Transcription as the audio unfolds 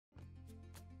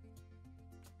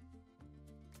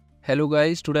Hello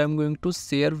guys, today I'm going to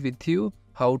share with you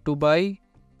how to buy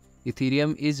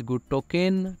Ethereum is good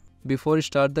token. Before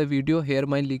start the video, here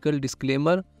my legal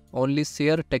disclaimer, only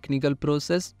share technical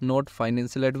process, not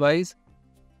financial advice.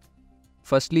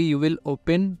 Firstly, you will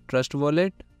open Trust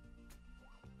Wallet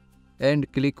and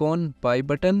click on buy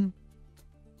button.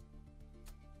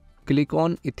 Click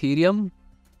on Ethereum.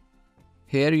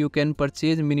 Here you can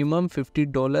purchase minimum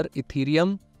 $50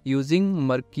 Ethereum using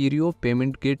Mercurio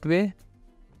payment gateway.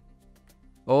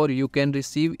 Or you can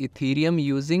receive Ethereum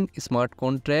using smart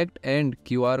contract and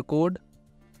QR code.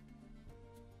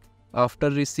 After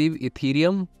receive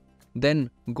Ethereum, then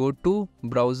go to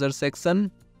browser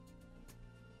section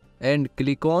and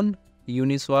click on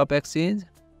UniSwap exchange.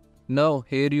 Now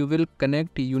here you will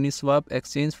connect UniSwap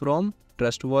exchange from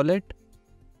Trust Wallet.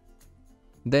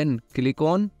 Then click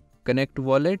on connect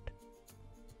wallet.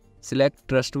 Select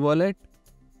Trust Wallet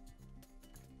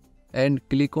and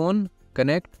click on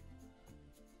connect.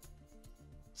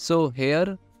 So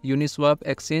here UniSwap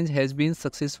exchange has been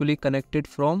successfully connected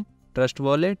from Trust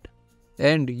Wallet,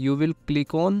 and you will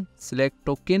click on select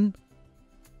token.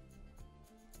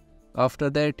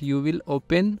 After that you will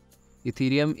open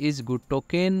Ethereum is good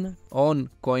token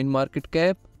on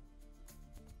CoinMarketCap,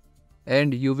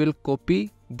 and you will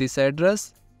copy this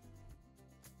address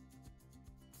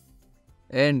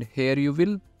and here you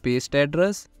will paste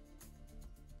address.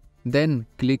 Then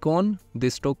click on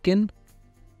this token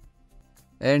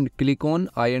and click on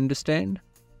I understand.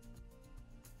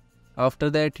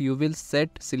 After that you will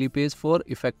set slippage for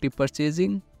effective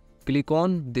purchasing. Click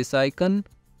on this icon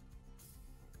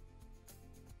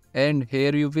and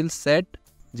here you will set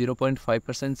 0.5%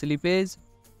 slippage.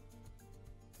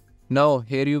 Now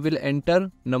here you will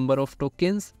enter number of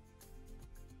tokens.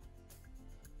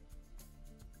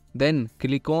 Then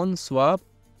click on swap.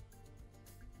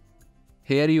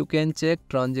 Here you can check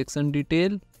transaction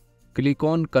detail. Click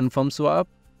on confirm swap.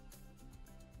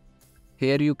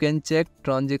 Here you can check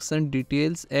transaction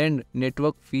details and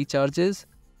network fee charges.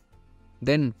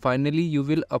 Then finally you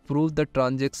will approve the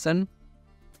transaction.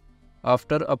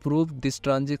 After approve this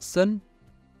transaction,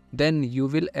 then you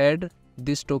will add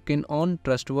this token on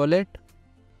Trust Wallet.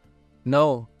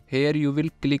 Now here you will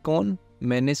click on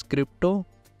manage crypto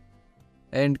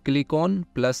and click on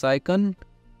plus icon,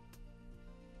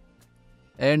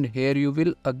 and here you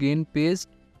will again paste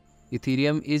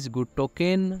Ethereum is good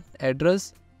token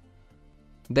address.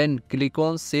 Then click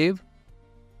on save.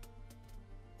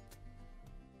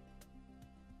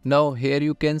 Now here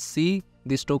you can see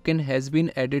this token has been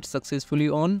added successfully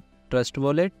on Trust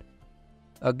Wallet.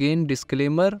 Again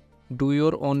disclaimer, do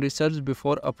your own research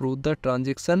before approve the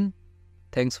transaction.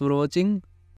 Thanks for watching.